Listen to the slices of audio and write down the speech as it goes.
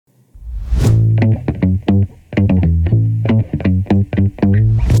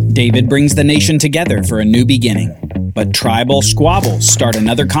David brings the nation together for a new beginning, but tribal squabbles start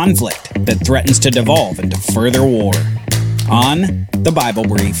another conflict that threatens to devolve into further war. On The Bible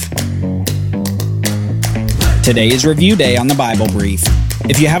Brief. Today is review day on The Bible Brief.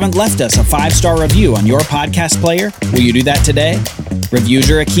 If you haven't left us a 5-star review on your podcast player, will you do that today?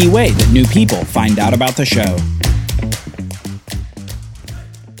 Reviews are a key way that new people find out about the show.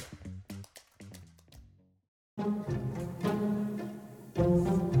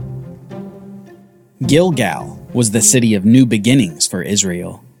 Gilgal was the city of new beginnings for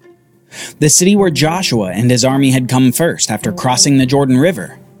Israel. The city where Joshua and his army had come first after crossing the Jordan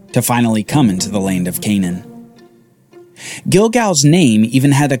River to finally come into the land of Canaan. Gilgal's name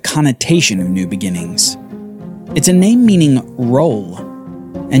even had a connotation of new beginnings. It's a name meaning roll,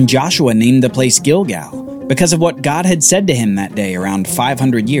 and Joshua named the place Gilgal because of what God had said to him that day around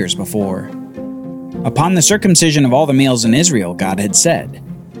 500 years before. Upon the circumcision of all the males in Israel, God had said,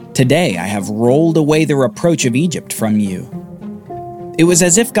 "Today I have rolled away the reproach of Egypt from you." It was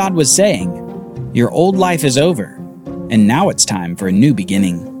as if God was saying, "Your old life is over, and now it's time for a new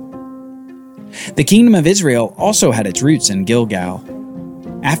beginning." The kingdom of Israel also had its roots in Gilgal.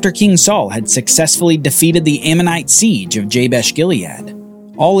 After King Saul had successfully defeated the Ammonite siege of Jabesh Gilead,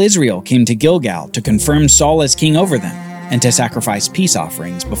 all Israel came to Gilgal to confirm Saul as king over them and to sacrifice peace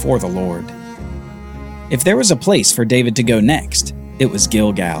offerings before the Lord. If there was a place for David to go next, it was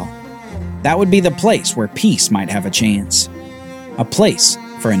Gilgal. That would be the place where peace might have a chance. A place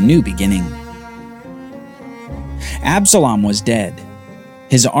for a new beginning. Absalom was dead.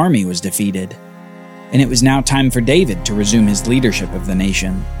 His army was defeated. And it was now time for David to resume his leadership of the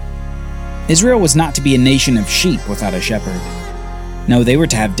nation. Israel was not to be a nation of sheep without a shepherd. No, they were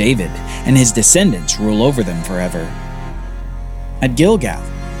to have David and his descendants rule over them forever. At Gilgal,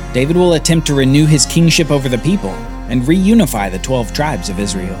 David will attempt to renew his kingship over the people and reunify the 12 tribes of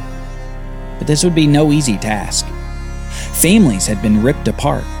Israel. But this would be no easy task. Families had been ripped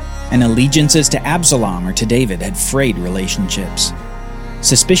apart, and allegiances to Absalom or to David had frayed relationships.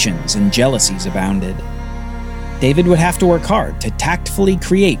 Suspicions and jealousies abounded. David would have to work hard to tactfully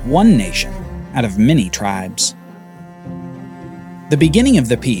create one nation out of many tribes. The beginning of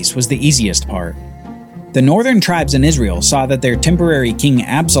the peace was the easiest part. The northern tribes in Israel saw that their temporary king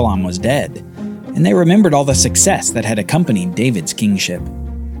Absalom was dead, and they remembered all the success that had accompanied David's kingship.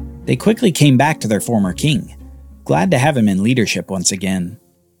 They quickly came back to their former king, glad to have him in leadership once again.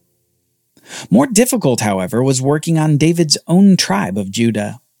 More difficult, however, was working on David's own tribe of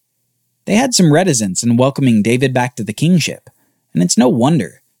Judah. They had some reticence in welcoming David back to the kingship, and it's no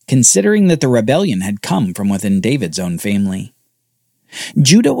wonder, considering that the rebellion had come from within David's own family.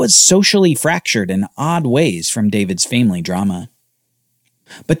 Judah was socially fractured in odd ways from David's family drama.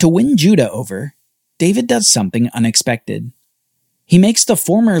 But to win Judah over, David does something unexpected. He makes the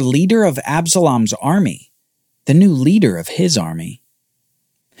former leader of Absalom's army the new leader of his army.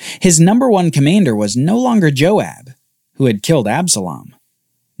 His number one commander was no longer Joab, who had killed Absalom.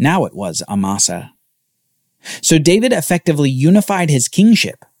 Now it was Amasa. So David effectively unified his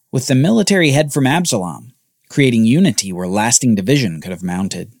kingship with the military head from Absalom, creating unity where lasting division could have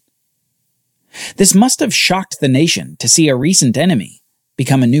mounted. This must have shocked the nation to see a recent enemy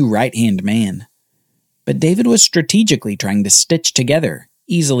become a new right-hand man. But David was strategically trying to stitch together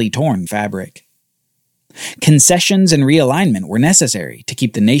easily torn fabric. Concessions and realignment were necessary to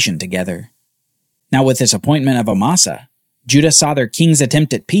keep the nation together. Now with this appointment of Amasa, Judah saw their king's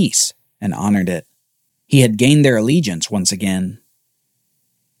attempt at peace and honored it. He had gained their allegiance once again.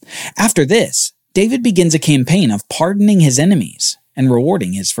 After this, David begins a campaign of pardoning his enemies and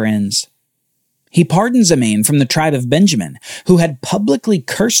rewarding his friends. He pardons a man from the tribe of Benjamin who had publicly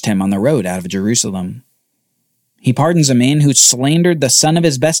cursed him on the road out of Jerusalem. He pardons a man who slandered the son of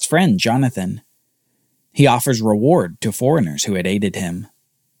his best friend, Jonathan. He offers reward to foreigners who had aided him.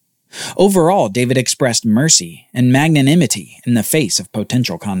 Overall, David expressed mercy and magnanimity in the face of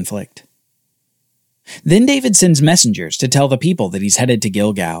potential conflict. Then David sends messengers to tell the people that he's headed to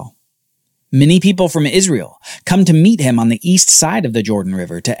Gilgal. Many people from Israel come to meet him on the east side of the Jordan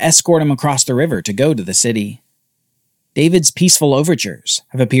River to escort him across the river to go to the city. David's peaceful overtures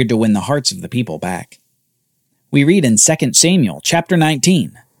have appeared to win the hearts of the people back. We read in 2 Samuel chapter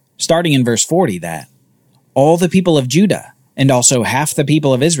 19, starting in verse 40 that, "All the people of Judah, and also half the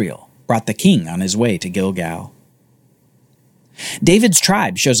people of Israel, brought the king on his way to Gilgal." David's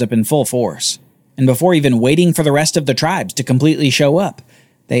tribe shows up in full force, and before even waiting for the rest of the tribes to completely show up,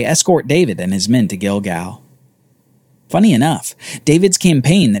 they escort David and his men to Gilgal. Funny enough, David's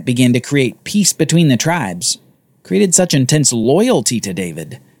campaign that began to create peace between the tribes created such intense loyalty to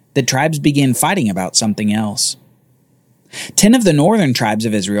David that tribes began fighting about something else. 10 of the northern tribes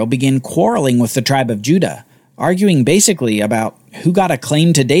of Israel began quarreling with the tribe of Judah, arguing basically about who got a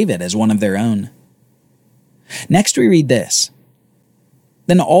claim to David as one of their own. Next we read this.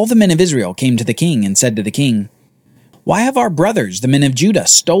 Then all the men of Israel came to the king and said to the king, "Why have our brothers, the men of Judah,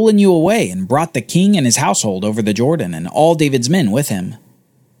 stolen you away and brought the king and his household over the Jordan and all David's men with him?"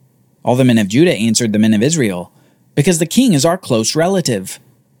 All the men of Judah answered the men of Israel, "Because the king is our close relative.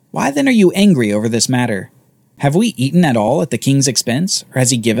 Why then are you angry over this matter? Have we eaten at all at the king's expense, or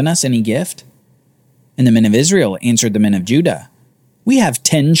has he given us any gift?" And the men of Israel answered the men of Judah, "We have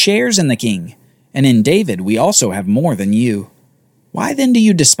 10 shares in the king, and in David we also have more than you. Why then do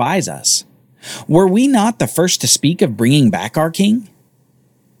you despise us? Were we not the first to speak of bringing back our king?"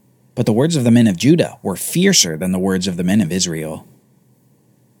 But the words of the men of Judah were fiercer than the words of the men of Israel.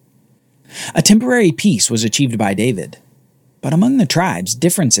 A temporary peace was achieved by David, but among the tribes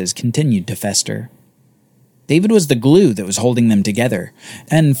differences continued to fester. David was the glue that was holding them together,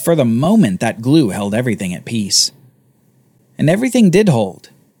 and for the moment that glue held everything at peace. And everything did hold,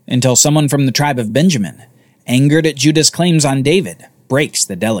 until someone from the tribe of Benjamin, angered at Judah's claims on David, breaks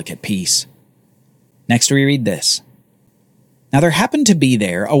the delicate peace. Next we read this. Now there happened to be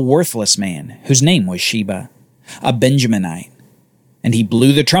there a worthless man, whose name was Sheba, a Benjaminite. And he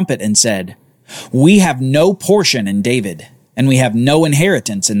blew the trumpet and said, "We have no portion in David, and we have no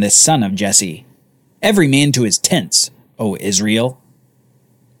inheritance in this son of Jesse. Every man to his tents, O Israel."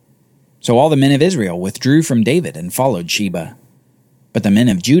 So all the men of Israel withdrew from David and followed Sheba. But the men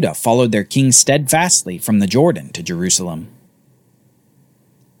of Judah followed their king steadfastly from the Jordan to Jerusalem.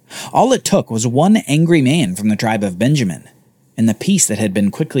 All it took was one angry man from the tribe of Benjamin, and the peace that had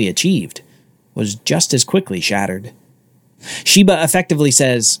been quickly achieved was just as quickly shattered. Sheba effectively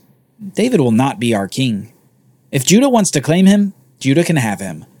says, "David will not be our king. If Judah wants to claim him, Judah can have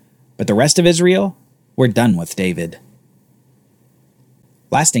him. But the rest of Israel, we're done with David."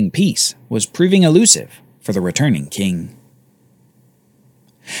 Lasting peace was proving elusive for the returning king.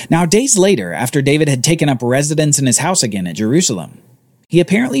 Now, days later, after David had taken up residence in his house again at Jerusalem, he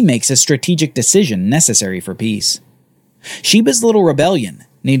apparently makes a strategic decision necessary for peace. Sheba's little rebellion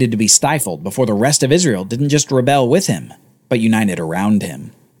needed to be stifled before the rest of Israel didn't just rebel with him, but united around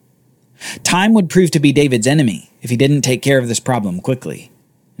him. Time would prove to be David's enemy if he didn't take care of this problem quickly,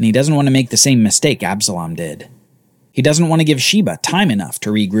 and he doesn't want to make the same mistake Absalom did. He doesn't want to give Sheba time enough to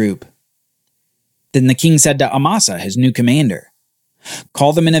regroup. Then the king said to Amasa, his new commander,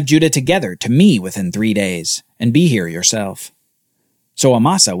 "Call the men of Judah together to me within 3 days, and be here yourself." So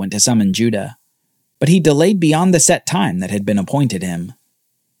Amasa went to summon Judah, but he delayed beyond the set time that had been appointed him.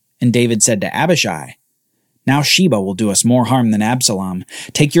 And David said to Abishai, "Now Sheba will do us more harm than Absalom.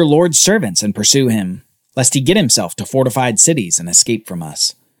 Take your lord's servants and pursue him, lest he get himself to fortified cities and escape from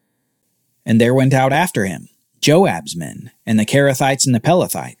us." And there went out after him Joab's men, and the Kerethites and the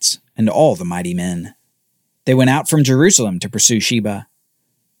Pelethites, and all the mighty men. They went out from Jerusalem to pursue Sheba.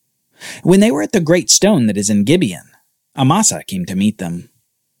 When they were at the great stone that is in Gibeon, Amasa came to meet them.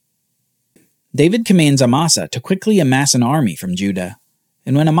 David commands Amasa to quickly amass an army from Judah.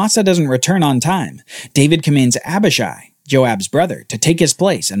 And when Amasa doesn't return on time, David commands Abishai, Joab's brother, to take his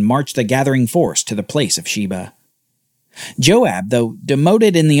place and march the gathering force to the place of Sheba. Joab, though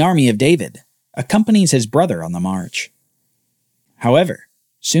demoted in the army of David, accompanies his brother on the march. However,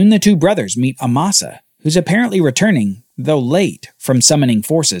 soon the two brothers meet Amasa, who's apparently returning, though late, from summoning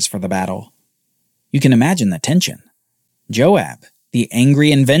forces for the battle. You can imagine the tension. Joab, the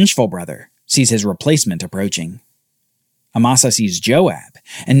angry and vengeful brother, sees his replacement approaching. Amasa sees Joab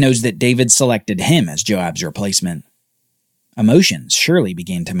and knows that David selected him as Joab's replacement. Emotions surely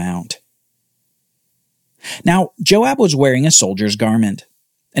began to mount. Now, Joab was wearing a soldier's garment,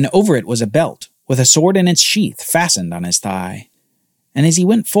 and over it was a belt with a sword in its sheath fastened on his thigh. And as he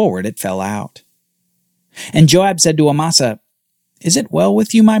went forward, it fell out. And Joab said to Amasa, "Is it well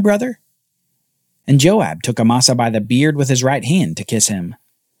with you, my brother?" And Joab took Amasa by the beard with his right hand to kiss him.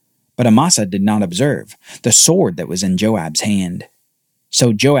 But Amasa did not observe the sword that was in Joab's hand.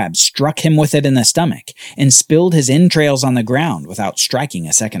 So Joab struck him with it in the stomach and spilled his entrails on the ground without striking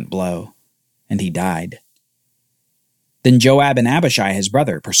a second blow. And he died. Then Joab and Abishai his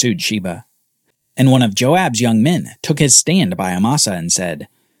brother pursued Sheba. And one of Joab's young men took his stand by Amasa and said,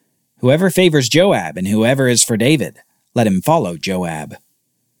 "Whoever favors Joab and whoever is for David, let him follow Joab."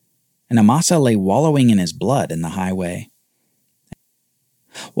 And Amasa lay wallowing in his blood in the highway.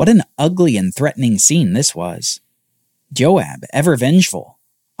 What an ugly and threatening scene this was. Joab, ever vengeful,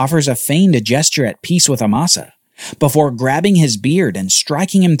 offers a feigned gesture at peace with Amasa before grabbing his beard and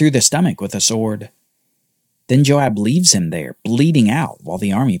striking him through the stomach with a sword. Then Joab leaves him there, bleeding out while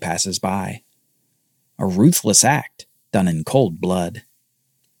the army passes by. A ruthless act, done in cold blood.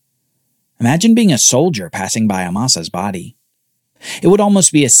 Imagine being a soldier passing by Amasa's body. It would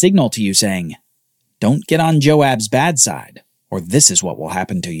almost be a signal to you saying, "Don't get on Joab's bad side, or this is what will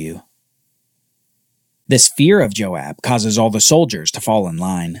happen to you." This fear of Joab causes all the soldiers to fall in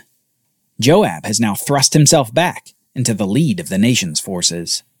line. Joab has now thrust himself back into the lead of the nation's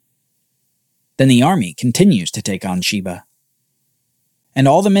forces. Then the army continues to take on Sheba. And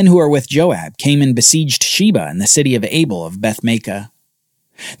all the men who are with Joab came and besieged Sheba in the city of Abel of Beth-Maachah.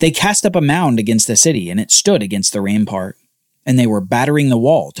 They cast up a mound against the city, and it stood against the rampart, and they were battering the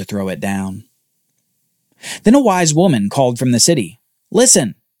wall to throw it down. Then a wise woman called from the city,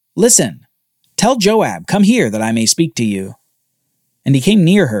 "Listen, listen! Tell Joab, come here that I may speak to you." And he came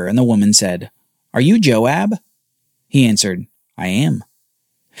near her, and the woman said, "Are you Joab?" He answered, "I am."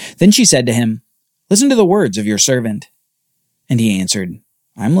 Then she said to him, "Listen to the words of your servant." And he answered,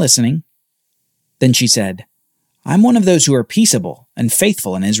 "I'm listening." Then she said, "I'm one of those who are peaceable and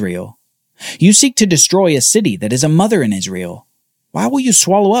faithful in Israel. You seek to destroy a city that is a mother in Israel. Why will you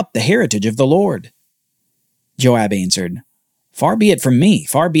swallow up the heritage of the Lord?" Joab answered, far be it from me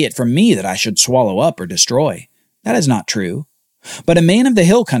that I should swallow up or destroy. That is not true. But a man of the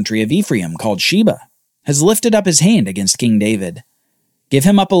hill country of Ephraim called Sheba has lifted up his hand against King David. Give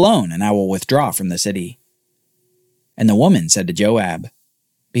him up alone, and I will withdraw from the city." And the woman said to Joab,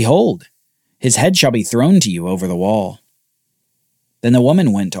 "Behold, his head shall be thrown to you over the wall." Then the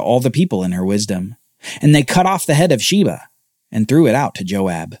woman went to all the people in her wisdom, and they cut off the head of Sheba and threw it out to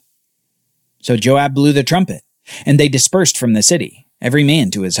Joab. So Joab blew the trumpet, and they dispersed from the city, every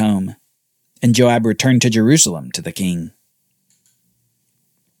man to his home. And Joab returned to Jerusalem to the king.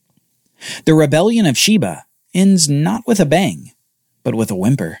 The rebellion of Sheba ends not with a bang, but with a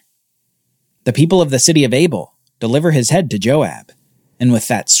whimper. The people of the city of Abel deliver his head to Joab, and with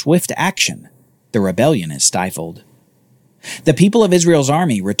that swift action, the rebellion is stifled. The people of Israel's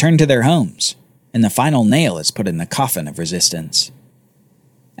army return to their homes, and the final nail is put in the coffin of resistance.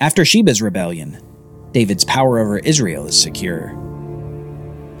 After Sheba's rebellion, David's power over Israel is secure.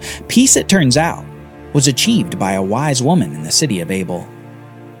 Peace, it turns out, was achieved by a wise woman in the city of Abel.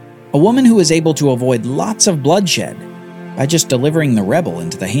 A woman who was able to avoid lots of bloodshed by just delivering the rebel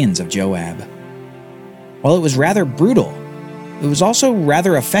into the hands of Joab. While it was rather brutal, it was also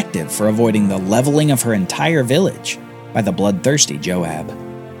rather effective for avoiding the leveling of her entire village by the bloodthirsty Joab.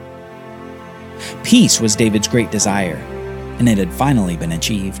 Peace was David's great desire, and it had finally been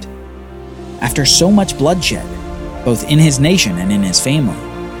achieved. After so much bloodshed, both in his nation and in his family,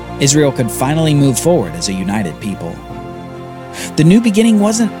 Israel could finally move forward as a united people. The new beginning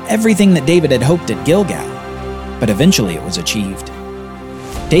wasn't everything that David had hoped at Gilgal, but eventually it was achieved.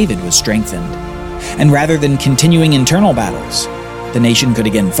 David was strengthened, and rather than continuing internal battles, the nation could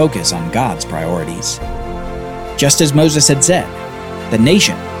again focus on God's priorities. Just as Moses had said, the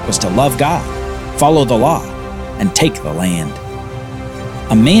nation was to love God, follow the law, and take the land.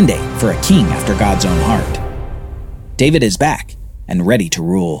 A mandate for a king after God's own heart. David is back and ready to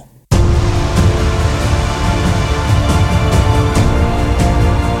rule.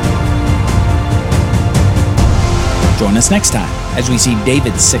 Join us next time as we see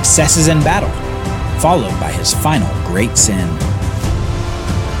David's successes in battle, followed by his final great sin.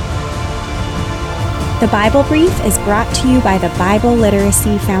 The Bible Brief is brought to you by the Bible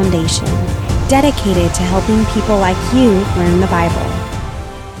Literacy Foundation, dedicated to helping people like you learn the Bible.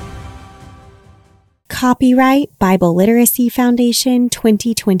 Copyright Bible Literacy Foundation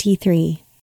 2023.